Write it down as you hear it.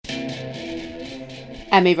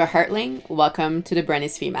I'm Ava Hartling. Welcome to The Brand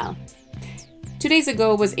is Female. 2 days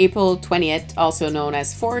ago was April 20th, also known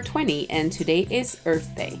as 420, and today is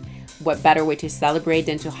Earth Day. What better way to celebrate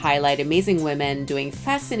than to highlight amazing women doing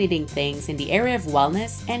fascinating things in the area of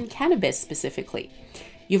wellness and cannabis specifically.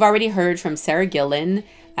 You've already heard from Sarah Gillen,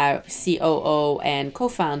 COO and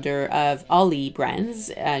co-founder of Ollie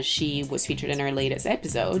Brands. She was featured in our latest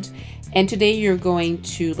episode. And today you're going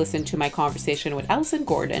to listen to my conversation with Alison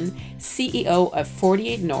Gordon, CEO of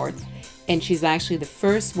 48North. And she's actually the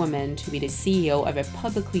first woman to be the CEO of a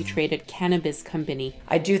publicly traded cannabis company.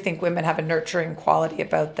 I do think women have a nurturing quality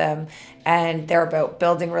about them, and they're about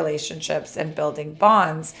building relationships and building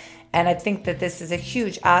bonds. And I think that this is a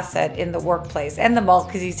huge asset in the workplace and the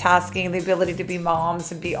multitasking, the ability to be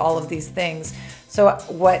moms and be all of these things. So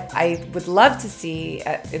what I would love to see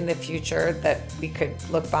in the future that we could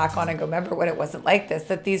look back on and go, remember when it wasn't like this,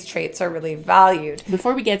 that these traits are really valued.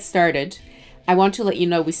 Before we get started, I want to let you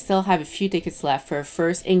know we still have a few tickets left for our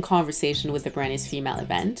first In Conversation with the Brand is Female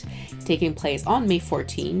event, taking place on May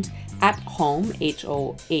 14th at Home,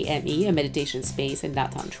 HOAME, a meditation space in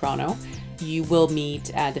downtown Toronto. You will meet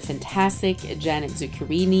the fantastic Janet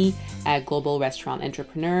Zuccherini, a global restaurant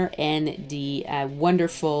entrepreneur, and the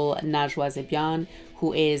wonderful Najwa Zebian,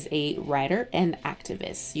 who is a writer and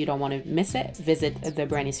activist. You don't want to miss it. Visit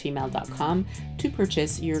thebrandisfemale.com to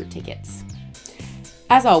purchase your tickets.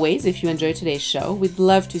 As always, if you enjoyed today's show, we'd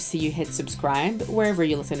love to see you hit subscribe wherever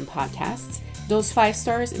you listen to podcasts. Those 5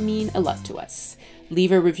 stars mean a lot to us.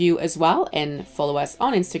 Leave a review as well and follow us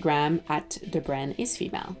on Instagram at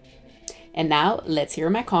thebrandisfemale. And now let's hear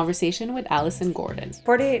my conversation with Alison Gordon.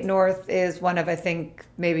 48North is one of, I think,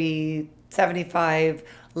 maybe 75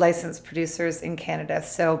 licensed producers in Canada.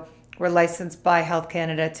 So we're licensed by Health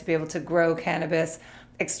Canada to be able to grow cannabis,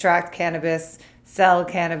 extract cannabis, sell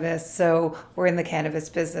cannabis. So we're in the cannabis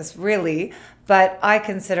business really, but I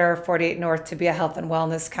consider 48North to be a health and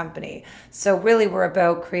wellness company. So really we're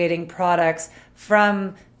about creating products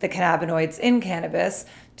from the cannabinoids in cannabis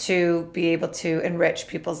to be able to enrich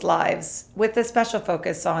people's lives with a special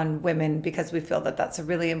focus on women because we feel that that's a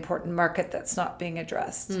really important market that's not being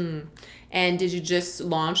addressed. And did you just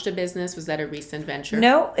launch the business? Was that a recent venture?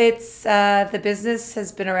 No, it's the business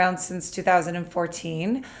has been around since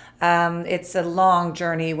 2014. It's a long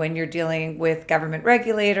journey when you're dealing with government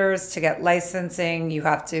regulators to get licensing. You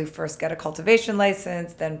have to first get a cultivation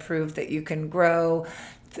license, then prove that you can grow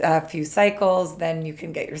a few cycles, then you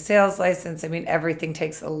can get your sales license. I mean, everything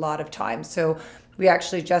takes a lot of time. So we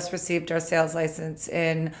actually just received our sales license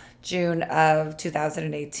in June of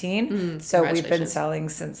 2018. So we've been selling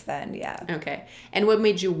since then. Yeah. Okay. And what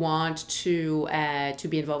made you want to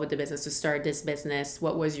be involved with the business, to start this business?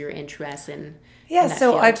 What was your interest in? Yeah,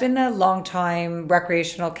 so field? I've been a long time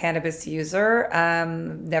recreational cannabis user.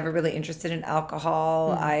 Never really interested in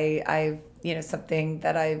alcohol. I something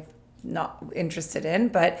that I've not interested in,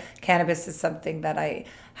 but cannabis is something that I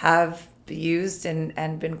have used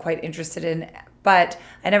and been quite interested in, but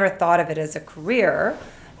I never thought of it as a career.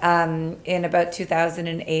 In about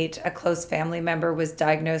 2008, a close family member was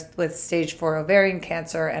diagnosed with stage 4 ovarian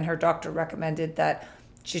cancer, and her doctor recommended that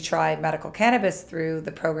she try medical cannabis through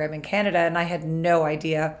the program in Canada, and I had no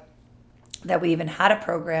idea that we even had a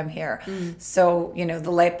program here. So, the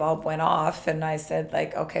light bulb went off and I said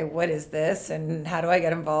okay, what is this? And how do I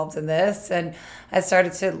get involved in this? And I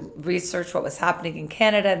started to research what was happening in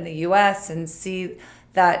Canada and the US and see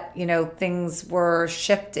that, things were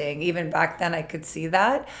shifting. Even back then I could see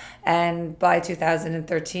that. And by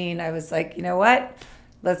 2013, I was like, you know what?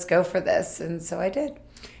 Let's go for this. And so I did.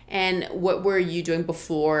 And what were you doing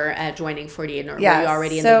before joining 48North? Were you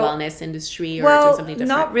already in the wellness industry or doing something different?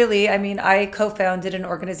 Not really. I mean, I co-founded an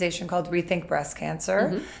organization called Rethink Breast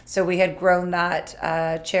Cancer. So we had grown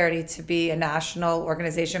that charity to be a national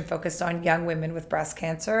organization focused on young women with breast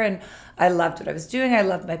cancer. And I loved what I was doing. I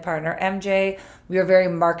loved my partner, MJ. We were very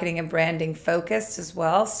marketing and branding focused as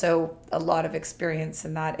well. So a lot of experience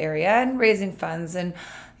in that area and raising funds. And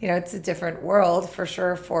it's a different world for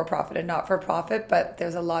sure, for-profit and not-for-profit, but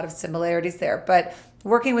there's a lot of similarities there. But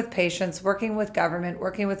working with patients, working with government,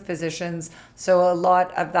 working with physicians, so a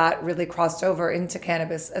lot of that really crossed over into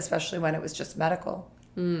cannabis, especially when it was just medical.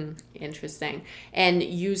 Interesting. And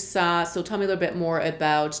you saw, so tell me a little bit more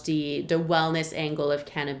about the wellness angle of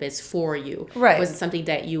cannabis for you. Right. Was it something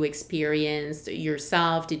that you experienced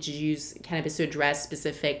yourself? Did you use cannabis to address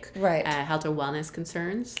specific health or wellness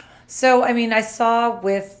concerns? So, I mean, I saw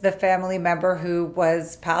with the family member who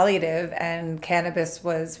was palliative, and cannabis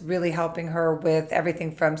was really helping her with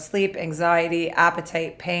everything from sleep, anxiety,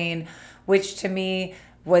 appetite, pain, which to me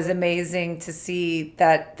was amazing to see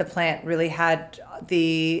that the plant really had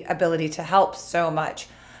the ability to help so much.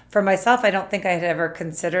 For myself, I don't think I had ever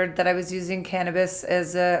considered that I was using cannabis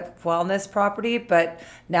as a wellness property, but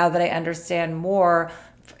now that I understand more,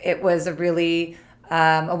 it was a really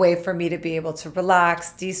a way for me to be able to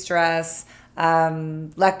relax, de-stress,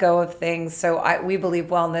 let go of things. So we believe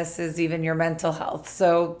wellness is even your mental health.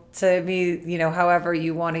 So to me, however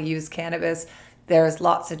you want to use cannabis, there's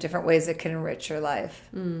lots of different ways it can enrich your life.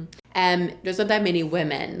 There's not that many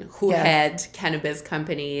women who Yes. had cannabis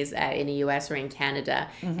companies in the US or in Canada.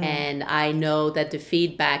 And I know that the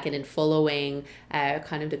feedback and in following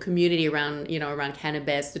kind of the community around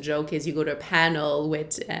cannabis, the joke is you go to a panel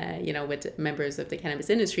with members of the cannabis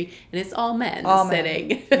industry and it's all men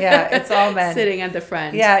sitting. Yeah, it's all men. Sitting at the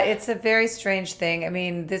front. Yeah, it's a very strange thing. I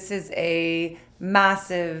mean, this is a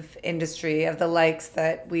massive industry of the likes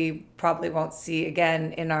that we probably won't see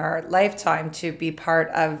again in our lifetime, to be part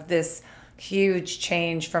of this huge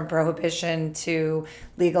change from prohibition to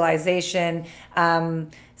legalization.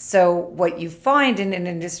 So what you find in an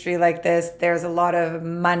industry like this, there's a lot of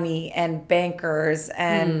money and bankers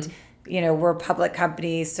and we're a public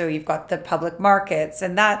company, so you've got the public markets,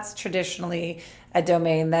 and that's traditionally a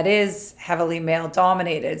domain that is heavily male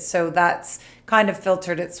dominated. So that's kind of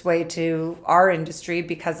filtered its way to our industry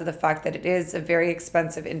because of the fact that it is a very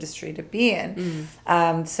expensive industry to be in.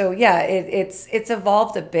 So yeah, it's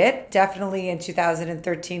evolved a bit. Definitely in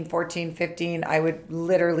 2013, 14, 15, I would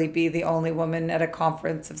literally be the only woman at a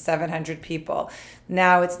conference of 700 people.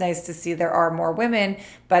 Now it's nice to see there are more women,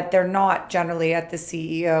 but they're not generally at the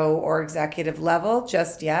CEO or executive level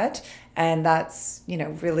just yet. And that's,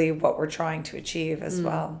 really what we're trying to achieve as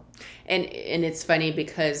well. And it's funny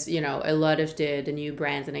because, a lot of the new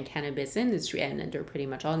brands in the cannabis industry, and they're pretty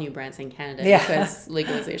much all new brands in Canada because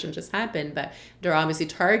legalization just happened, but they're obviously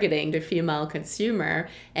targeting the female consumer.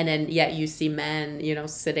 And then yet you see men,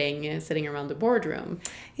 sitting around the boardroom.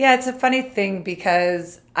 Yeah, it's a funny thing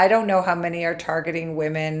because I don't know how many are targeting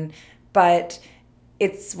women, but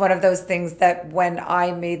it's one of those things that when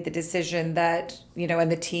I made the decision that,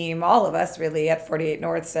 and the team, all of us really at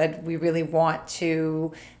 48North said, we really want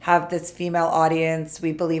to have this female audience.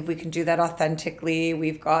 We believe we can do that authentically.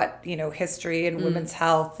 We've got, history in women's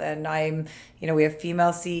health, and we have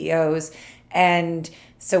female CEOs. And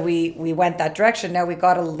so we went that direction. Now we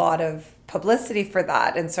got a lot of publicity for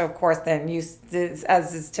that. And so, of course, then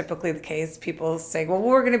as is typically the case, people say, well,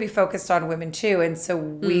 we're going to be focused on women too. And so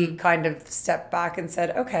we kind of stepped back and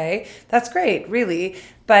said, okay, that's great, really.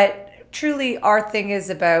 But truly our thing is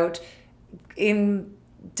about in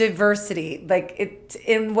diversity, like it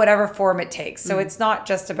in whatever form it takes. So it's not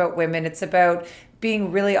just about women. It's about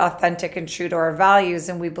being really authentic and true to our values.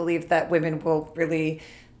 And we believe that women will really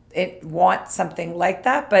want something like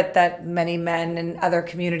that, but that many men and other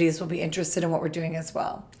communities will be interested in what we're doing as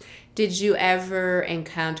well. Did you ever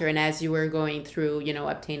encounter, and as you were going through,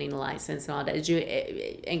 obtaining a license and all that, did you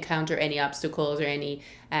encounter any obstacles or any,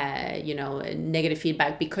 negative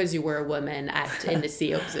feedback because you were a woman in the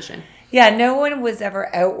CEO position? Yeah, no one was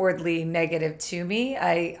ever outwardly negative to me.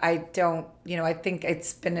 I don't, I think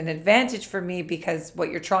it's been an advantage for me because what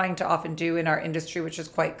you're trying to often do in our industry, which is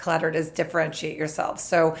quite cluttered, is differentiate yourself.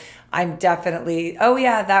 So I'm definitely, oh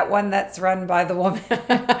yeah, that one that's run by the woman.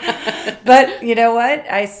 But you know what?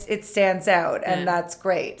 It stands out, and that's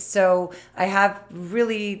great. So I have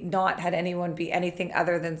really not had anyone be anything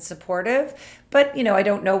other than supportive. But, I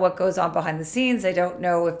don't know what goes on behind the scenes. I don't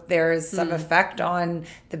know if there's some effect on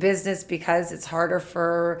the business because it's harder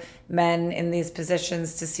for men in these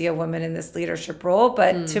positions to see a woman in this leadership role.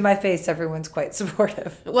 But to my face, everyone's quite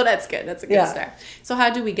supportive. Well, that's good. That's a good start. So how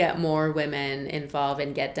do we get more women involved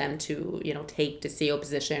and get them to, take the CEO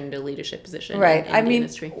position, the leadership position in the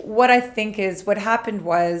industry? What I think is what happened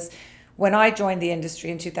was, when I joined the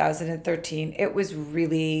industry in 2013, it was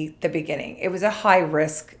really the beginning. It was a high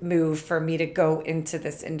risk move for me to go into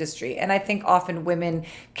this industry. And I think often women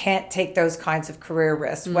can't take those kinds of career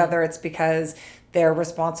risks, whether it's because they're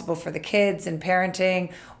responsible for the kids and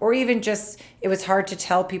parenting, or even just, it was hard to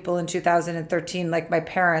tell people in 2013, like my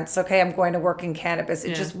parents, okay, I'm going to work in cannabis.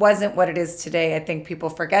 It just wasn't what it is today. I think people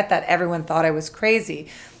forget that. Everyone thought I was crazy.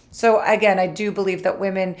 So again, I do believe that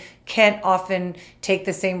women can't often take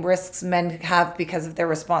the same risks men have because of their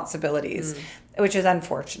responsibilities, which is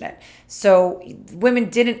unfortunate. So women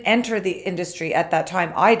didn't enter the industry at that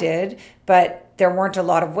time. I did, but there weren't a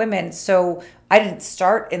lot of women. So I didn't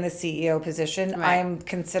start in the CEO position. Right. I'm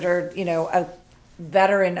considered, a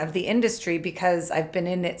veteran of the industry because I've been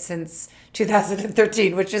in it since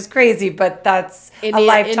 2013, which is crazy, but that's a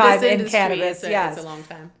lifetime in cannabis. It's a long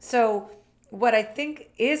time. So what I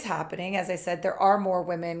think is happening, as I said, there are more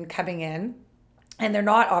women coming in. And they're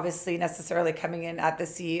not obviously necessarily coming in at the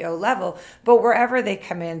CEO level, but wherever they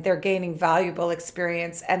come in, they're gaining valuable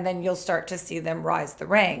experience, and then you'll start to see them rise the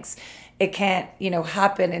ranks. It can't,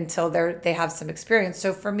 happen until they have some experience.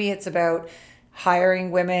 So for me, it's about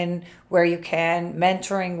hiring women where you can,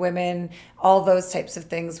 mentoring women, all those types of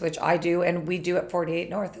things, which I do, and we do at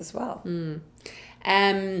 48 North as well.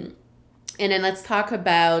 And then let's talk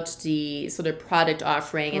about the sort of product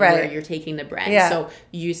offering and Right. where you're taking the brand. Yeah. So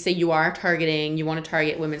you say you want to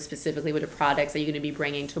target women specifically with the products that you're going to be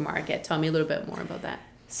bringing to market. Tell me a little bit more about that.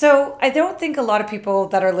 So I don't think a lot of people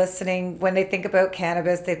that are listening, when they think about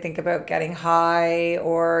cannabis, they think about getting high,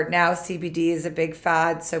 or now CBD is a big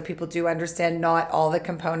fad. So people do understand not all the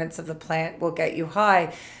components of the plant will get you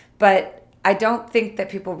high. But I don't think that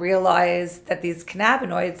people realize that these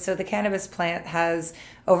cannabinoids, so the cannabis plant has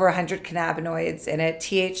over 100 cannabinoids in it.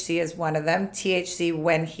 THC is one of them. THC,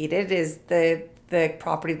 when heated, is the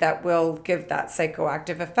property that will give that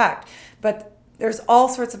psychoactive effect. But there's all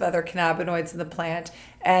sorts of other cannabinoids in the plant,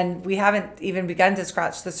 and we haven't even begun to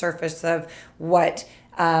scratch the surface of what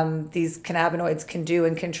these cannabinoids can do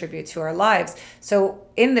and contribute to our lives. So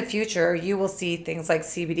in the future, you will see things like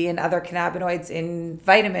CBD and other cannabinoids in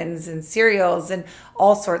vitamins and cereals and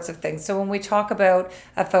all sorts of things. So when we talk about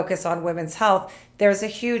a focus on women's health, there's a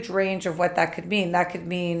huge range of what that could mean. That could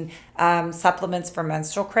mean supplements for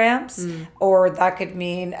menstrual cramps, or that could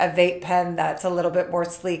mean a vape pen that's a little bit more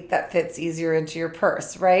sleek that fits easier into your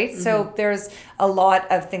purse, right? Mm-hmm. So there's a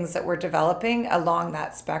lot of things that we're developing along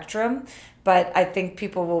that spectrum. But I think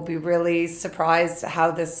people will be really surprised how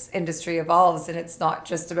this industry evolves, and it's not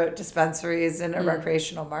just about dispensaries and a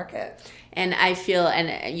recreational market. And I feel,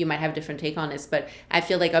 and you might have a different take on this, but I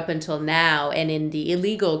feel like up until now, and in the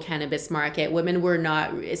illegal cannabis market, women were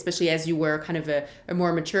not, especially as you were kind of a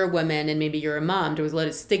more mature woman and maybe you're a mom, there was a lot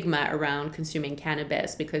of stigma around consuming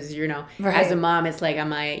cannabis because, right. As a mom, it's like,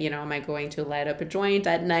 am I going to light up a joint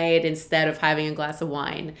at night instead of having a glass of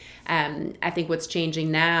wine? I think what's changing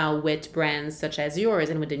now with brands such as yours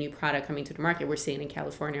and with the new product coming to the market, we're seeing in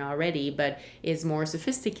California already, but is more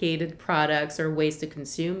sophisticated products or ways to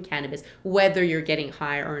consume cannabis, whether you're getting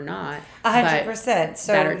high or not. 100%.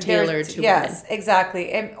 So that are tailored to yes, women.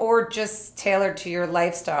 Exactly. Or just tailored to your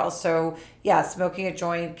lifestyle. So yeah, smoking a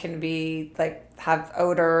joint can be have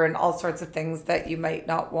odor and all sorts of things that you might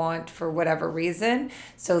not want for whatever reason.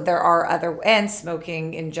 So there are and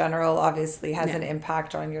smoking in general obviously has an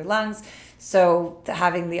impact on your lungs. So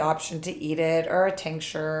having the option to eat it or a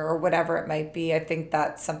tincture or whatever it might be, I think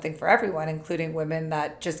that's something for everyone, including women,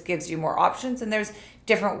 that just gives you more options. And there's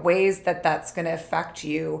different ways that that's going to affect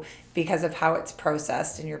you because of how it's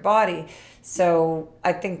processed in your body. So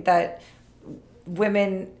I think that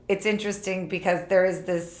women, it's interesting because there is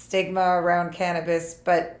this stigma around cannabis,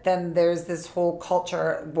 but then there's this whole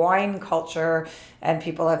culture, wine culture, and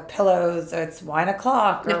people have pillows, or it's wine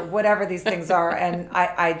o'clock, or whatever these things are. And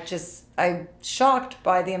I'm shocked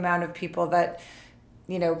by the amount of people that,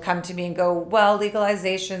 come to me and go, well,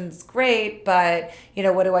 legalization's great, but,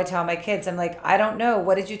 what do I tell my kids? I'm like, I don't know.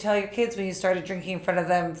 What did you tell your kids when you started drinking in front of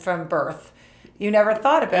them from birth? You never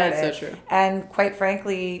thought about it. That's so true. And quite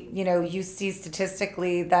frankly, you see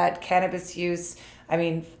statistically that cannabis use,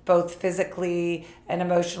 both physically and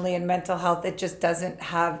emotionally and mental health, it just doesn't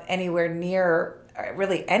have anywhere near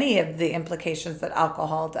really any of the implications that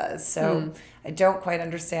alcohol does. So I don't quite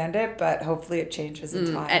understand it, but hopefully it changes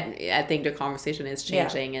in time. And I think the conversation is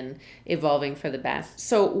changing and evolving for the best.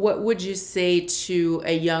 So what would you say to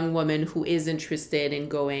a young woman who is interested in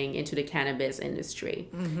going into the cannabis industry?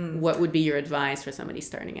 Mm-hmm. What would be your advice for somebody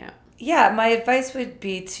starting out? Yeah, my advice would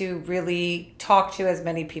be to really talk to as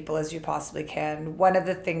many people as you possibly can. One of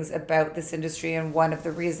the things about this industry, and one of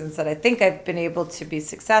the reasons that I think I've been able to be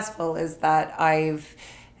successful, is that I've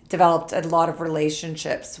developed a lot of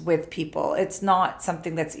relationships with people. It's not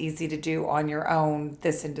something that's easy to do on your own,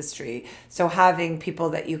 this industry. So having people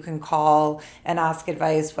that you can call and ask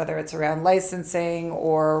advice, whether it's around licensing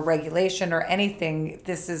or regulation or anything,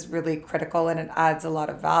 this is really critical and it adds a lot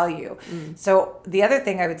of value. So the other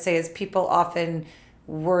thing I would say is people often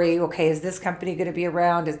worry, okay, is this company going to be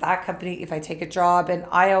around? Is that company, if I take a job? And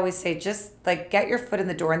I always say, just get your foot in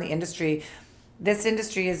the door in the industry. This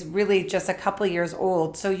industry is really just a couple of years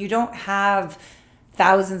old. So you don't have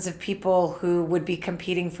thousands of people who would be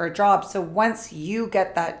competing for a job. So once you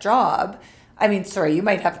get that job, you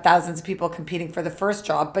might have thousands of people competing for the first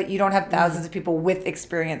job, but you don't have thousands of people with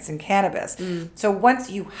experience in cannabis. So once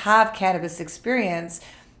you have cannabis experience,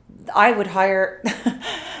 I would hire,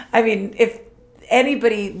 if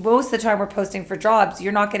anybody, most of the time we're posting for jobs,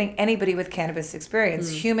 you're not getting anybody with cannabis experience.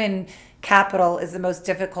 Human capital is the most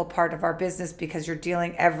difficult part of our business because you're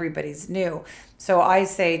dealing, everybody's new. So I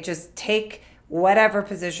say just take whatever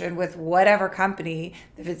position with whatever company.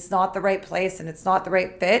 If it's not the right place and it's not the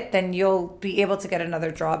right fit, then you'll be able to get another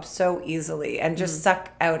job so easily, and just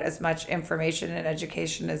suck out as much information and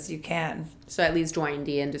education as you can. So at least join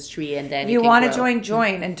the industry, and then If you want to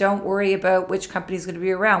join, and don't worry about which company is going to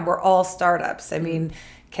be around. We're all startups. I mean,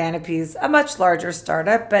 Canopy's a much larger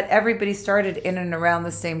startup, but everybody started in and around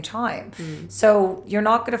the same time. So you're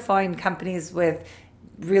not going to find companies with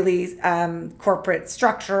really corporate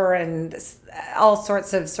structure and all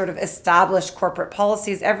sorts of sort of established corporate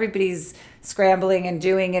policies. Everybody's scrambling and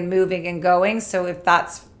doing and moving and going. So if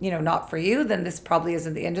that's, not for you, then this probably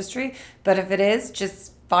isn't the industry. But if it is,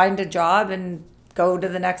 just find a job and go to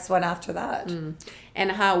the next one after that.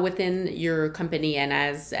 And how within your company, and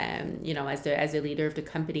as as a leader of the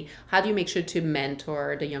company, how do you make sure to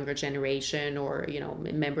mentor the younger generation, or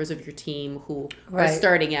members of your team who are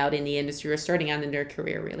starting out in the industry or starting out in their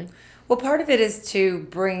career, really? Well, part of it is to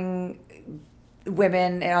bring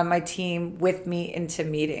women on my team with me into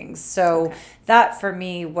meetings. So that for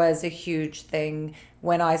me was a huge thing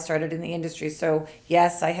when I started in the industry. So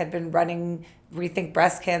yes, I had been running Rethink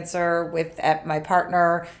Breast Cancer with my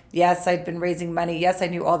partner. Yes, I'd been raising money. Yes, I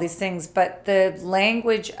knew all these things, but the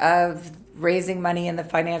language of raising money in the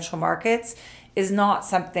financial markets is not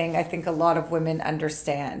something I think a lot of women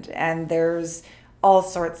understand. And there's all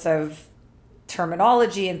sorts of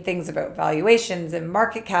terminology and things about valuations and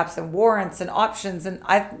market caps and warrants and options. And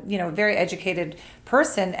I'm, a very educated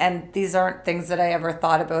person, and these aren't things that I ever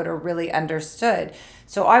thought about or really understood.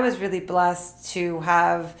 So I was really blessed to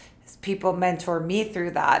have people mentor me through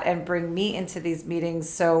that and bring me into these meetings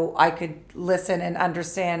so I could listen and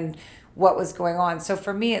understand what was going on. So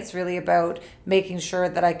for me, it's really about making sure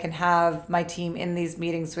that I can have my team in these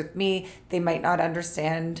meetings with me. They might not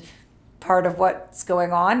understand part of what's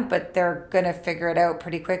going on, but they're going to figure it out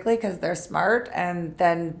pretty quickly because they're smart, and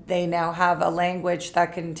then they now have a language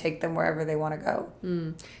that can take them wherever they want to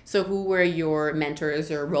go. So who were your mentors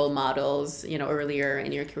or role models, earlier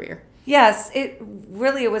in your career? Yes, it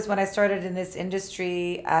was when I started in this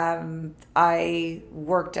industry. I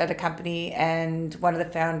worked at a company, and one of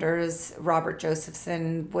the founders, Robert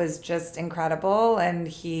Josephson, was just incredible, and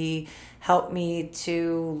he helped me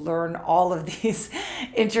to learn all of these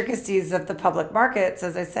intricacies of the public markets.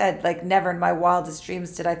 As I said, like, never in my wildest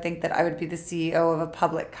dreams did I think that I would be the CEO of a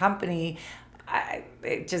public company.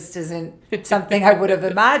 It just isn't something I would have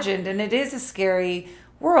imagined, and it is a scary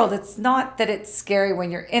world. It's not that it's scary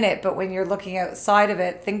when you're in it, but when you're looking outside of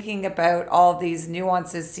it, thinking about all these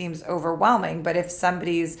nuances seems overwhelming. But if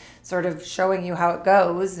somebody's sort of showing you how it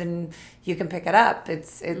goes and you can pick it up,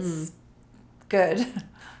 it's good.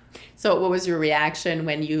 So what was your reaction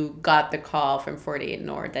when you got the call from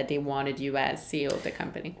 48North that they wanted you as CEO of the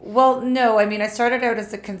company? Well, no. I mean, I started out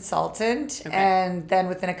as a consultant, and then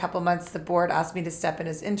within a couple months, the board asked me to step in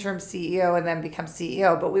as interim CEO and then become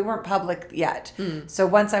CEO, but we weren't public yet. So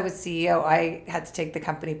once I was CEO, I had to take the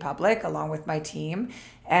company public along with my team.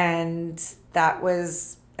 And that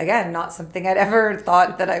was, again, not something I'd ever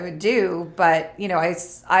thought that I would do. But,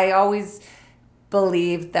 I always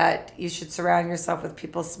believe that you should surround yourself with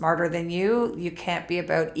people smarter than you. You can't be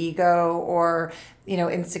about ego or,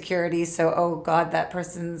 insecurity. So, oh God, that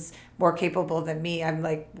person's more capable than me. I'm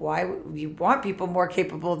like, why would you want people more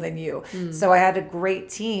capable than you? So I had a great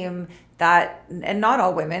team and not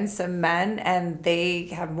all women, some men, and they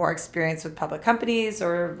have more experience with public companies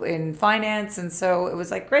or in finance. And so it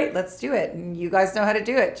was like, great, let's do it. And you guys know how to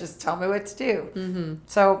do it. Just tell me what to do.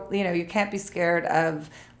 So, you can't be scared of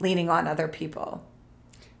leaning on other people.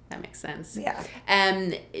 That makes sense. Yeah.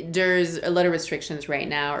 There's a lot of restrictions right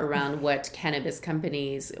now around what cannabis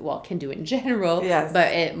companies, can do in general, yes,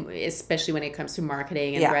 but especially when it comes to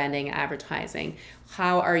marketing and branding, advertising.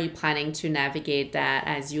 How are you planning to navigate that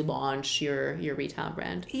as you launch your retail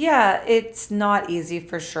brand? Yeah, it's not easy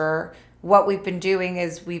for sure. What we've been doing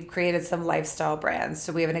is we've created some lifestyle brands.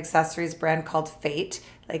 So we have an accessories brand called Fate,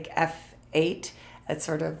 like F8. It's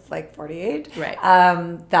sort of like 48. Right.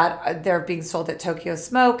 That they're being sold at Tokyo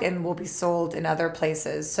Smoke and will be sold in other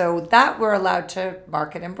places. So that we're allowed to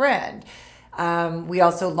market and brand. We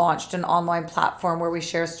also launched an online platform where we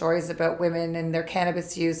share stories about women and their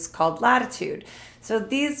cannabis use called Latitude. So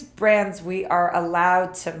these brands we are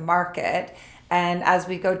allowed to market. And as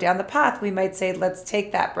we go down the path, we might say, let's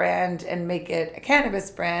take that brand and make it a cannabis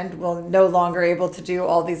brand. We're no longer able to do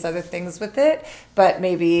all these other things with it, but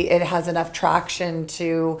maybe it has enough traction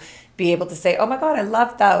to be able to say, oh my God, I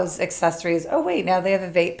love those accessories. Oh wait, now they have a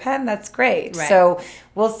vape pen. That's great. Right. So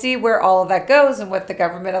we'll see where all of that goes and what the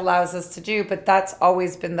government allows us to do. But that's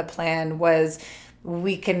always been the plan, was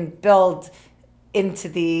we can build into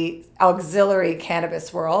the auxiliary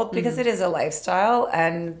cannabis world because it is a lifestyle,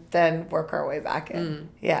 and then work our way back in.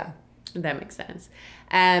 Yeah. That makes sense.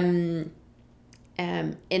 And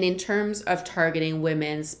in terms of targeting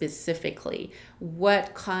women specifically,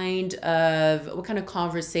 what kind of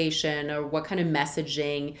conversation or what kind of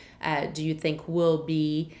messaging do you think will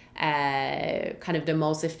be kind of the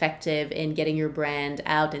most effective in getting your brand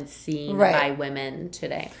out and seen by women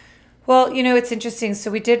today? Well, it's interesting.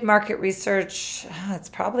 So we did market research, it's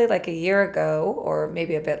probably like a year ago or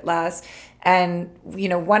maybe a bit less. And,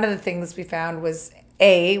 one of the things we found was,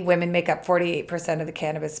 women make up 48% of the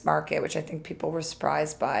cannabis market, which I think people were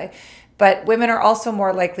surprised by. But women are also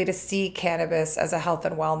more likely to see cannabis as a health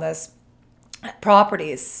and wellness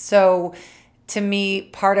properties. So to me,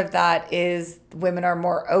 part of that is women are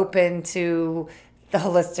more open to the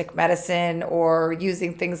holistic medicine or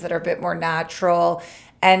using things that are a bit more natural.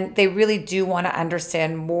 And they really do want to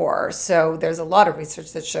understand more. So there's a lot of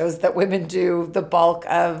research that shows that women do the bulk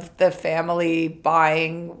of the family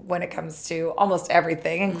buying when it comes to almost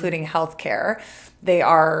everything, including healthcare. They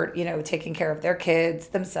are, taking care of their kids,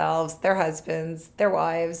 themselves, their husbands, their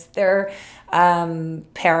wives, their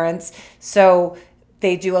parents. So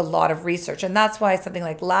they do a lot of research. And that's why something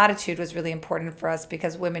like Latitude was really important for us,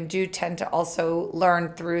 because women do tend to also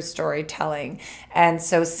learn through storytelling. And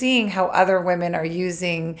so seeing how other women are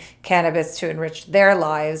using cannabis to enrich their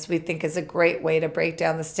lives, we think is a great way to break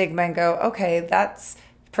down the stigma and go, okay, that's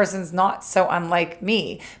person's not so unlike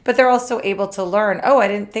me. But they're also able to learn, I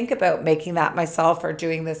didn't think about making that myself or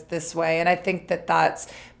doing this way. And I think that that's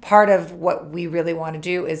part of what we really want to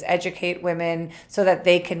do, is educate women so that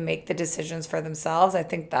they can make the decisions for themselves. I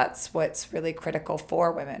think that's what's really critical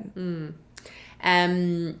for women.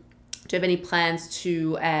 Do you have any plans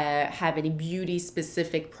to have any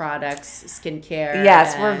beauty-specific products, skincare?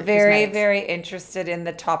 Yes, we're very, cosmetics? very interested in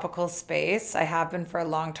the topical space. I have been for a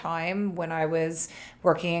long time. When I was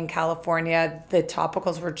working in California, the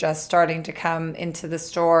topicals were just starting to come into the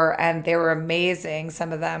store, and they were amazing.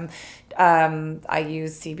 Some of them, I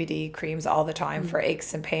use CBD creams all the time for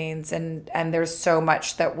aches and pains, and there's so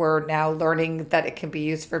much that we're now learning that it can be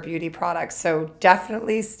used for beauty products. So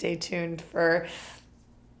definitely stay tuned for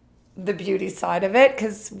the beauty side of it,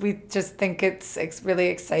 because we just think it's really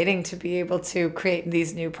exciting to be able to create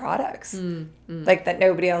these new products like that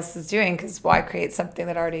nobody else is doing, because why create something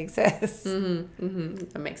that already exists?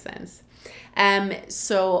 That makes sense.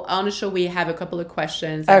 So on the show, we have a couple of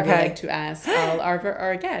questions I would like to ask all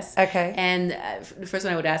our guests. Okay. And the first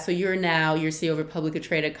one I would ask, so you're CEO of a publicly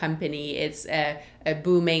traded company. It's a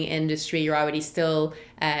booming industry. You're already still,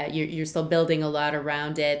 you're still building a lot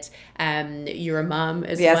around it. You're a mom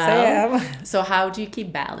as well. Yes, I am. So how do you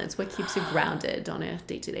keep balance? What keeps you grounded on a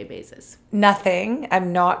day-to-day basis? Nothing.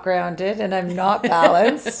 I'm not grounded and I'm not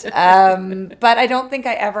balanced. But I don't think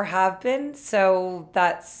I ever have been. So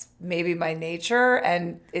that's maybe my nature,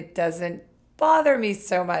 and it doesn't bother me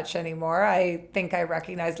so much anymore. I think I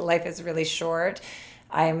recognize life is really short.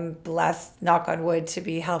 I'm blessed, knock on wood, to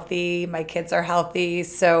be healthy. My kids are healthy.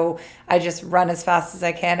 So I just run as fast as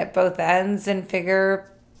I can at both ends and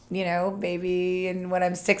figure, maybe when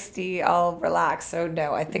I'm 60, I'll relax. So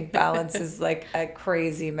no, I think balance is like a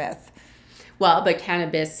crazy myth. Well, but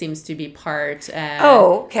cannabis seems to be part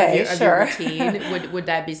of your routine. Would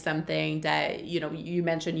that be something that, you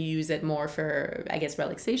mentioned you use it more for, I guess,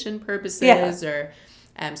 relaxation purposes? Or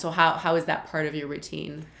so how is that part of your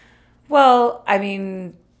routine? Well, I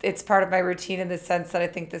mean, it's part of my routine in the sense that I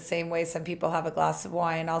think the same way some people have a glass of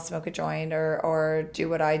wine, I'll smoke a joint or do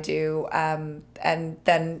what I do. And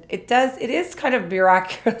then it is kind of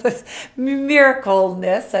miracleness.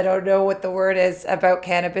 I don't know what the word is about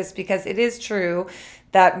cannabis, because it is true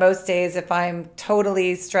that most days, if I'm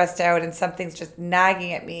totally stressed out and something's just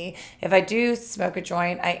nagging at me, if I do smoke a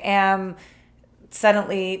joint, I am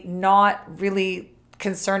suddenly not really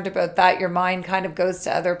concerned about that. Your mind kind of goes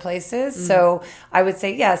to other places. So I would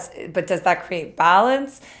say yes, but does that create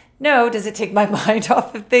balance? No. Does it take my mind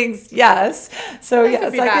off of things? Yes. So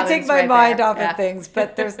yes, I can take my mind off of things,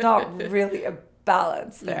 but there's not really a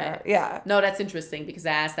balance there. Right. Yeah. No, that's interesting, because I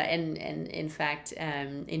asked that, and in fact,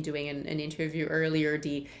 in doing an interview earlier,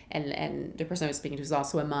 and the person I was speaking to was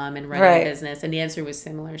also a mom and running a business, and the answer was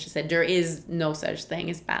similar. She said there is no such thing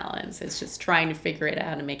as balance. It's just trying to figure it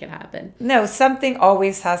out and make it happen. No, something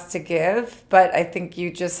always has to give, but I think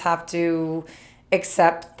you just have to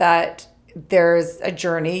accept that there's a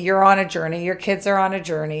journey. You're on a journey. Your kids are on a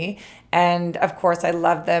journey. And of course, I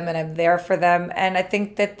love them and I'm there for them. And I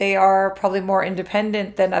think that they are probably more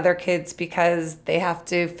independent than other kids because they have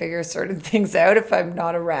to figure certain things out if I'm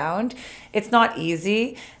not around. It's not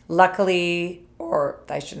easy. Luckily, or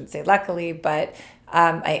I shouldn't say luckily, but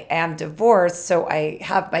I am divorced, so I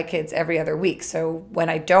have my kids every other week. So when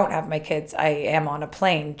I don't have my kids, I am on a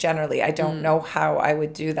plane generally. I don't know how I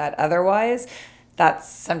would do that otherwise. That's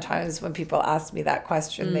sometimes when people ask me that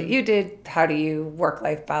question that you did, how do you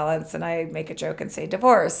work-life balance? And I make a joke and say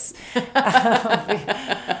divorce. But,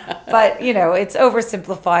 you know, it's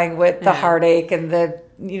oversimplifying with the heartache and the,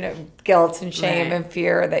 you know, guilt and shame and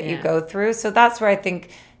fear that you go through. So that's where I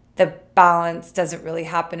think the balance doesn't really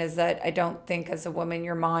happen, is that I don't think as a woman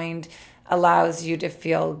your mind allows you to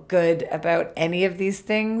feel good about any of these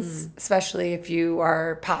things, especially if you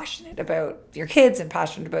are passionate about your kids and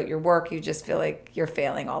passionate about your work. You just feel like you're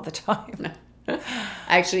failing all the time.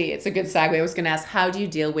 Actually, it's a good segue. I was going to ask, how do you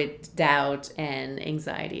deal with doubt and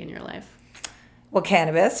anxiety in your life? Well,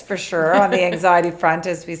 cannabis for sure on the anxiety front,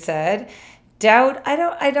 as we said. Doubt,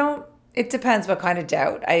 I don't, it depends what kind of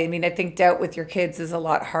doubt. I mean, I think doubt with your kids is a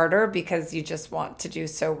lot harder because you just want to do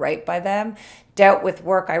so right by them. Doubt with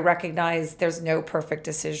work, I recognize there's no perfect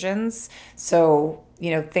decisions. So,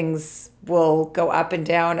 you know, things will go up and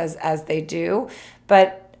down as they do.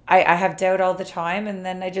 But I have doubt all the time, and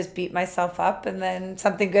then I just beat myself up, and then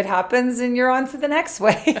something good happens and you're on to the next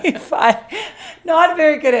wave. Not a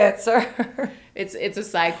very good answer. It's a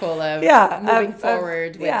cycle of moving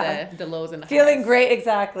forward with the lows and the highs. Feeling great,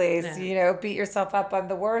 exactly. Yeah. So, you know, beat yourself up on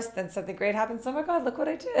the worst, then something great happens. Oh my God, look what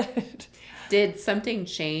I did. Did something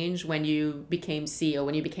change when you became CEO,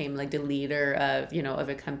 when you became like the leader of, you know, of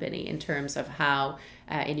a company, in terms of how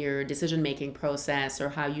in your decision-making process, or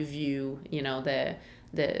how you view, you know, the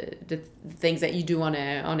things that you do on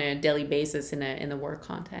a daily basis in a work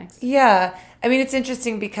context? Yeah. I mean, it's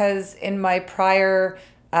interesting because in my prior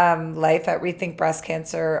life at Rethink Breast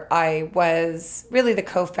Cancer, I was really the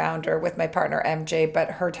co-founder with my partner MJ, but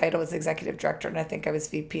her title was executive director and I think I was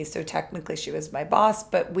VP, so technically she was my boss,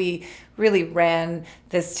 but we really ran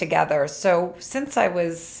this together. So since I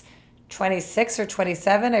was 26 or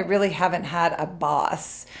 27, I really haven't had a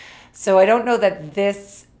boss. So I don't know that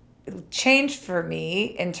this changed for me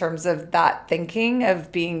in terms of that thinking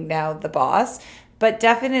of being now the boss, but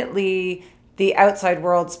definitely the outside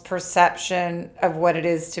world's perception of what it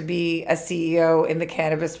is to be a CEO in the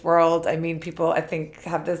cannabis world. I mean, people, I think,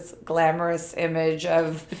 have this glamorous image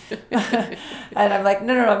of, and I'm like,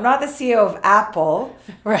 no, I'm not the CEO of Apple,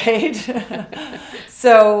 right?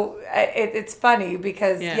 So it's funny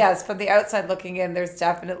because, yes, from the outside looking in, there's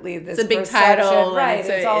definitely this it's a big perception, title, right?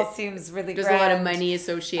 It all seems really there's grand. a lot of money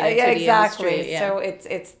associated to the exactly. industry. Yeah. So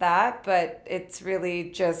it's that, but it's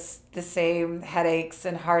really just the same headaches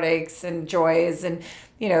and heartaches and joys, and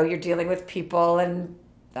you know, you're dealing with people, and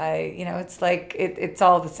it's like it's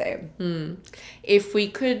all the same. If we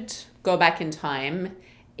could go back in time,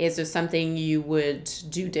 is there something you would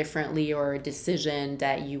do differently, or a decision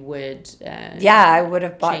that you would I would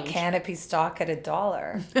have bought Canopy stock at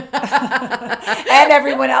 $1. And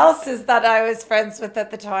everyone else's that I was friends with at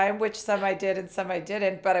the time, which some I did and some I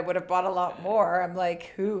didn't, but I would have bought a lot more. I'm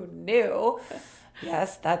like, who knew?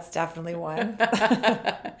 Yes, that's definitely one.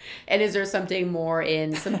 And is there something more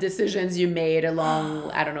in some decisions you made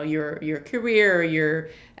along, I don't know, your career or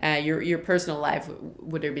your personal life?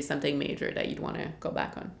 Would there be something major that you'd want to go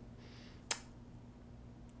back on?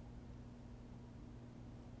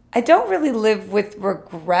 I don't really live with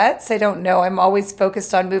regrets. I don't know. I'm always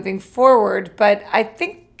focused on moving forward, but I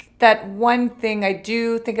think that one thing I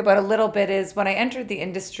do think about a little bit is when I entered the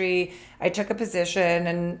industry, I took a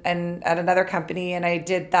position and at another company, and I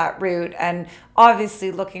did that route. And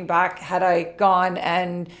obviously looking back, had I gone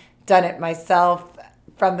and done it myself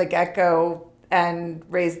from the get-go and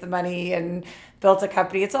raised the money and built a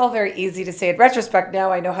company, it's all very easy to say in retrospect.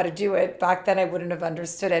 Now I know how to do it. Back then I wouldn't have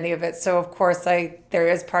understood any of it. So of course there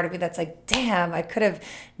is part of me that's like, damn, I could have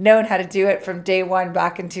known how to do it from day one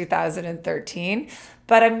back in 2013.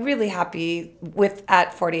 But I'm really happy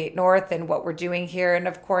at 48North and what we're doing here. And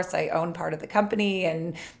of course, I own part of the company,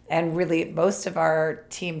 and really most of our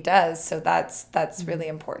team does. So that's really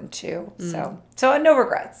important too. So no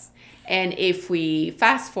regrets. And if we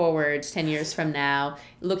fast forward 10 years from now,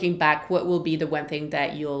 looking back, what will be the one thing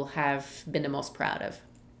that you'll have been the most proud of?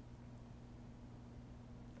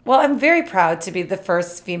 Well, I'm very proud to be the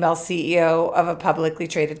first female CEO of a publicly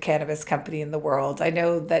traded cannabis company in the world. I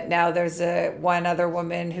know that now there's one other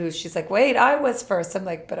woman she's like, wait, I was first. I'm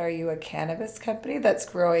like, but are you a cannabis company that's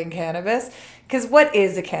growing cannabis? Because what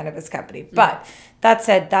is a cannabis company? But That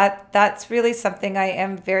said, that's really something I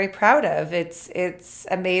am very proud of. It's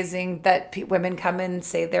amazing that women come in and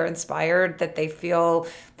say they're inspired, that they feel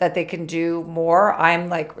that they can do more. I'm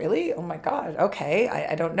like, really? Oh my God. Okay.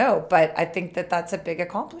 I don't know. But I think that that's a big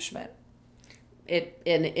accomplishment. It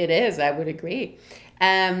is. I would agree.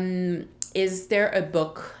 Is there a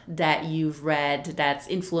book that you've read that's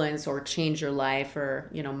influenced or changed your life,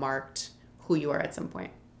 or marked who you are at some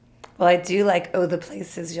point? Well, I do like "Oh, the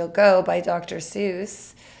Places You'll Go" by Dr.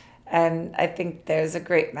 Seuss. And I think there's a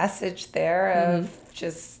great message there of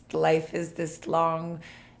just life is this long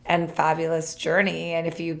and fabulous journey. And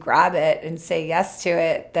if you grab it and say yes to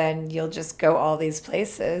it, then you'll just go all these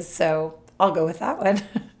places. So I'll go with that one.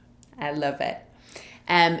 I love it.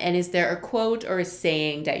 And is there a quote or a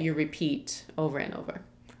saying that you repeat over and over?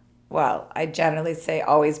 Well, I generally say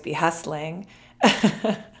always be hustling.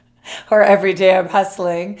 Or every day I'm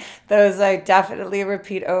hustling. Those I definitely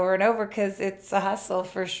repeat over and over because it's a hustle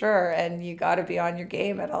for sure. And you got to be on your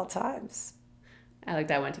game at all times. I like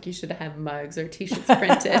that one. I think you should have mugs or t-shirts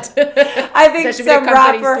printed. I think some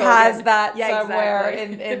rapper has that yeah, somewhere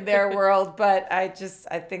exactly. in their world. But I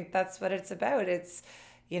think that's what it's about. It's,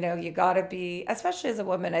 you got to be, especially as a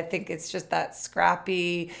woman, I think it's just that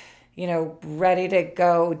scrappy, ready to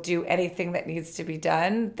go do anything that needs to be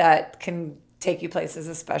done that can take you places,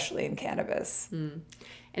 especially in cannabis. And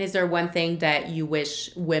is there one thing that you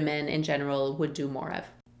wish women in general would do more of?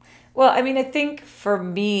 Well, I mean, I think for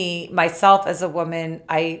me, myself as a woman,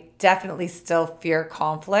 I definitely still fear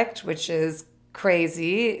conflict, which is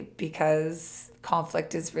crazy because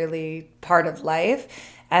conflict is really part of life.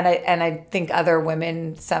 And I think other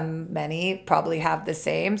women, many probably have the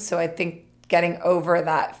same. So I think getting over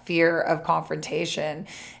that fear of confrontation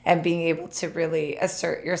and being able to really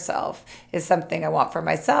assert yourself is something I want for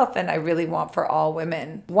myself, and I really want for all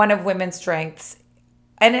women. One of women's strengths,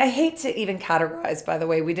 and I hate to even categorize, by the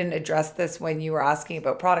way, we didn't address this when you were asking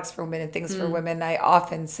about products for women and things for women. I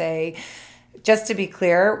often say, just to be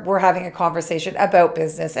clear, we're having a conversation about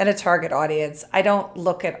business and a target audience. I don't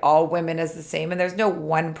look at all women as the same, and there's no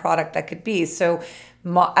one product that could be. So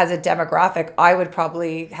as a demographic, I would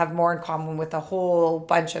probably have more in common with a whole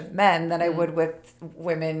bunch of men than I would with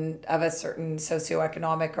women of a certain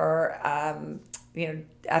socioeconomic or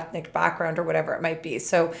ethnic background or whatever it might be.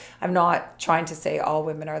 So I'm not trying to say all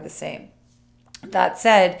women are the same. That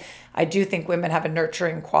said, I do think women have a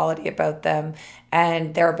nurturing quality about them,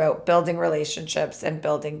 and they're about building relationships and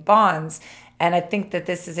building bonds. And I think that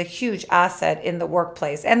this is a huge asset in the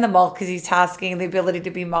workplace and the multitasking, the ability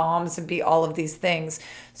to be moms and be all of these things.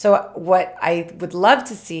 So what I would love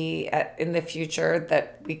to see in the future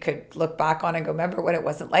that we could look back on and go, remember when it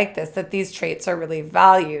wasn't like this, that these traits are really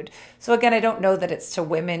valued. So again, I don't know that it's to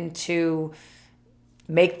women to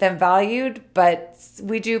make them valued, but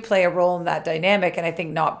we do play a role in that dynamic. And I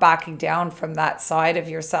think not backing down from that side of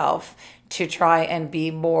yourself to try and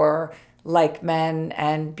be more like men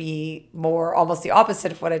and be more almost the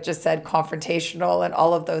opposite of what I just said, confrontational and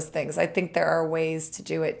all of those things. I think there are ways to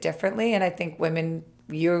do it differently. And I think women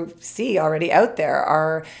you see already out there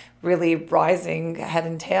are really rising head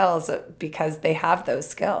and tails because they have those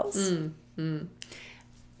skills.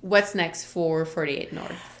 What's next for 48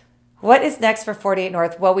 North? What is next for 48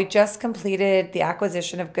 North? Well, we just completed the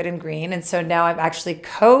acquisition of Good and Green. And so now I'm actually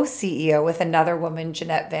co-CEO with another woman,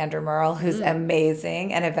 Jeanette Vandermerle, who's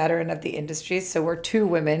amazing and a veteran of the industry. So we're two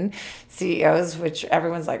women CEOs, which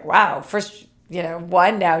everyone's like, wow, first,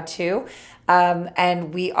 one, now two.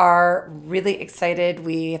 And we are really excited.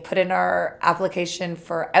 We put in our application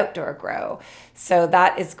for outdoor grow. So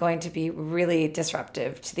that is going to be really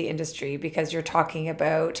disruptive to the industry because you're talking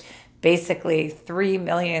about basically 3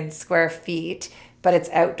 million square feet, but it's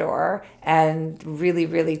outdoor and really,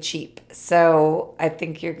 really cheap. So I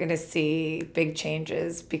think you're going to see big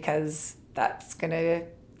changes because that's going to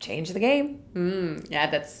change the game.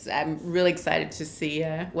 Yeah, I'm really excited to see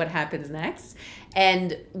what happens next.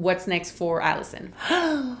 And what's next for Alison?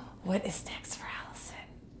 What is next for Alison?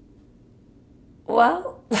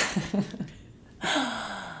 Well,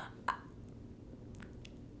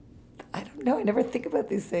 I don't know. I never think about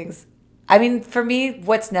these things. I mean, for me,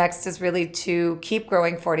 what's next is really to keep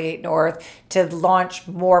growing 48 North, to launch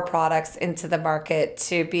more products into the market,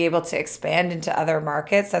 to be able to expand into other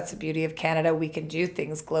markets. That's the beauty of Canada. We can do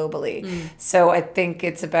things globally. So I think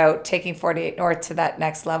it's about taking 48 North to that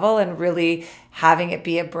next level and really having it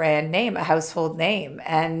be a brand name, a household name.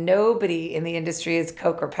 And nobody in the industry is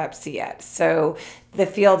Coke or Pepsi yet. So the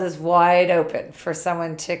field is wide open for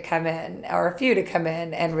someone to come in or a few to come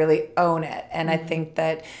in and really own it. And I think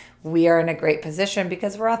that we are in a great position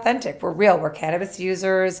because we're authentic. We're real. We're cannabis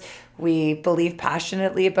users. We believe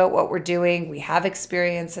passionately about what we're doing. We have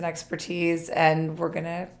experience and expertise, and we're going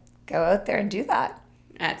to go out there and do that.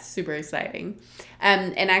 That's super exciting.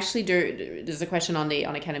 And actually, there's a question on the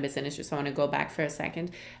cannabis industry, so I want to go back for a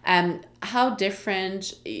second. How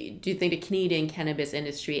different do you think the Canadian cannabis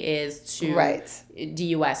industry is to the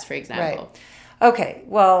US, for example? Right. Okay,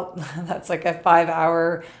 well, that's like a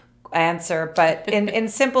 5-hour answer, but in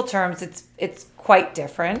simple terms, it's quite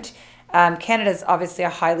different. Canada is obviously a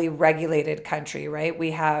highly regulated country, right?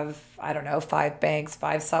 We have, I don't know, 5 banks,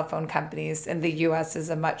 5 cell phone companies, and the US is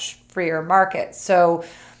a much freer market. So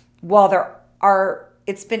while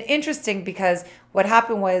it's been interesting because what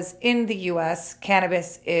happened was in the US,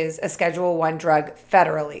 cannabis is a Schedule I drug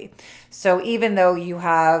federally. So even though you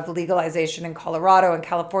have legalization in Colorado and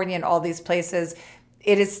California and all these places,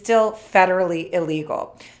 it is still federally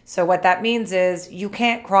illegal. So what that means is you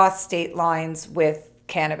can't cross state lines with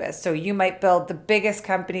cannabis. So you might build the biggest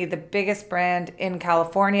company, the biggest brand in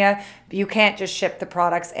California, but you can't just ship the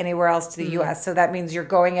products anywhere else to the US. So that means you're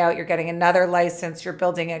going out, you're getting another license, you're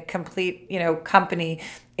building a complete, company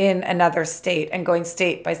in another state and going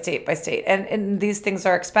state by state by state. And these things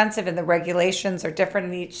are expensive and the regulations are different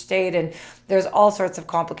in each state and there's all sorts of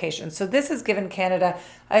complications. So this has given Canada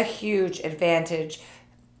a huge advantage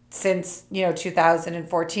since,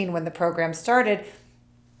 2014 when the program started.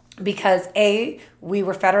 Because we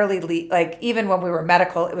were federally, even when we were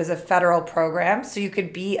medical, it was a federal program. So you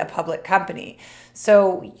could be a public company.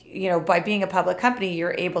 So, by being a public company,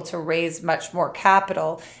 you're able to raise much more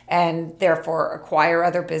capital and therefore acquire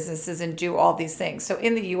other businesses and do all these things. So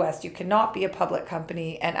in the US, you cannot be a public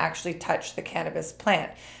company and actually touch the cannabis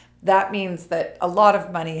plant. That means that a lot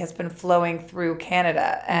of money has been flowing through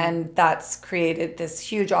Canada, and that's created this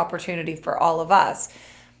huge opportunity for all of us.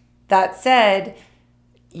 That said,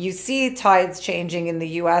 you see tides changing in the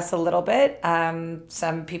US a little bit.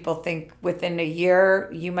 Some people think within a year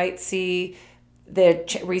you might see the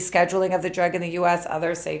rescheduling of the drug in the US.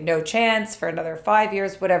 Others say no chance for another 5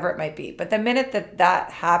 years, whatever it might be. But the minute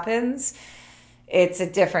that happens, it's a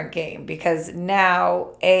different game because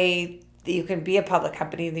now, you can be a public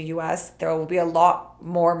company in the US. There will be a lot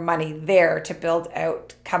more money there to build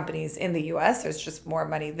out companies in the US. There's just more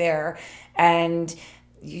money there. And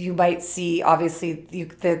you might see, obviously,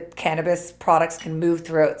 the cannabis products can move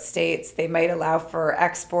throughout states. They might allow for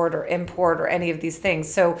export or import or any of these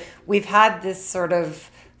things. So we've had this sort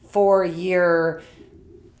of 4-year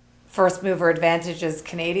first mover advantage as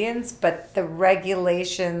Canadians, but the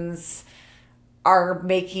regulations are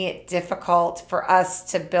making it difficult for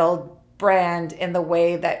us to build brand in the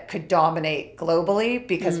way that could dominate globally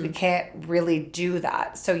because we can't really do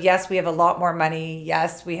that. So yes, we have a lot more money.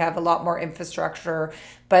 Yes, we have a lot more infrastructure,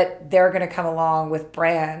 but they're going to come along with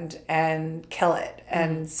brand and kill it.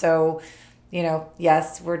 And so,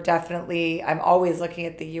 yes, I'm always looking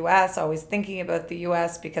at the US, always thinking about the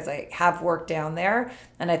US because I have worked down there.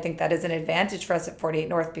 And I think that is an advantage for us at 48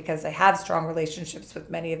 North because I have strong relationships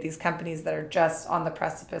with many of these companies that are just on the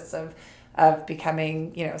precipice of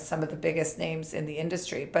becoming, some of the biggest names in the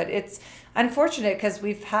industry. But it's unfortunate because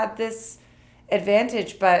we've had this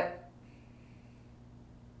advantage, but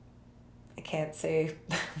I can't say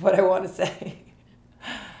what I want to say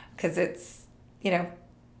because it's,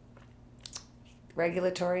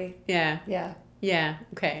 regulatory. Yeah. Yeah. Yeah.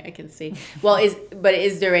 Okay. I can see. Well,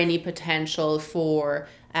 is there any potential for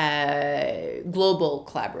global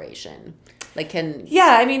collaboration?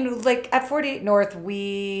 At 48 North,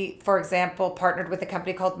 we, for example, partnered with a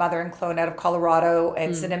company called Mother and Clone out of Colorado.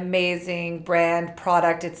 It's an amazing brand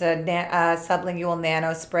product. It's a sublingual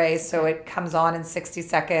nano spray, so it comes on in 60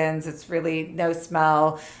 seconds. It's really no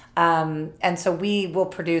smell. And so we will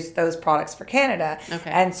produce those products for Canada.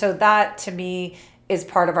 Okay. And so that, to me, is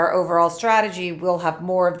part of our overall strategy. We'll have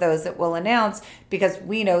more of those that we'll announce because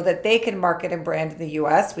we know that they can market and brand in the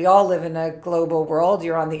US. We all live in a global world.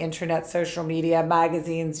 You're on the internet, social media,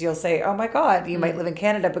 magazines. You'll say, oh my God, you might live in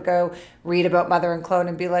Canada, but go read about Mother and Clone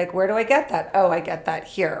and be like, where do I get that? Oh, I get that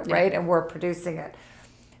here, right? And we're producing it.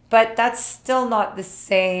 But that's still not the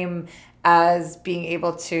same as being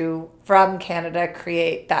able to, from Canada,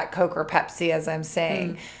 create that Coke or Pepsi, as I'm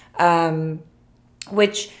saying,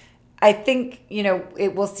 which I think,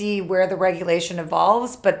 it will see where the regulation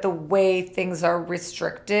evolves, but the way things are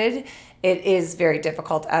restricted, it is very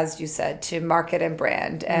difficult, as you said, to market and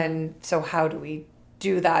brand. And so how do we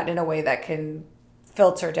do that in a way that can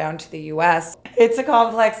filter down to the US? It's a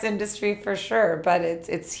complex industry for sure, but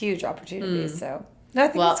it's huge opportunity. So No, I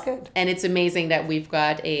think it's good. And it's amazing that we've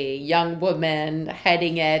got a young woman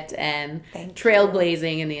heading it and Thank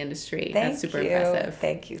trailblazing in the industry. Thank That's super you. impressive.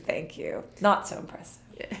 Thank you. Not so impressive.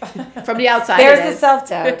 From the outside, there's the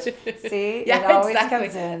self-doubt. See, yeah, it always exactly.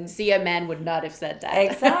 comes in. See, a man would not have said that.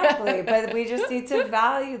 Exactly, but we just need to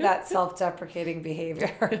value that self-deprecating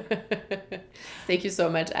behavior. Thank you so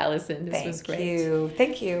much, Alison. This was great.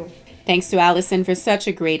 Thank you. Thanks to Alison for such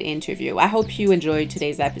a great interview. I hope you enjoyed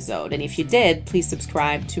today's episode. And if you did, please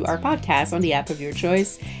subscribe to our podcast on the app of your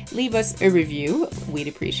choice. Leave us a review. We'd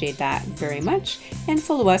appreciate that very much. And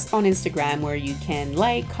follow us on Instagram where you can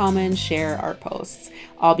like, comment, share our posts.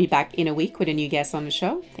 I'll be back in a week with a new guest on the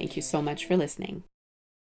show. Thank you so much for listening.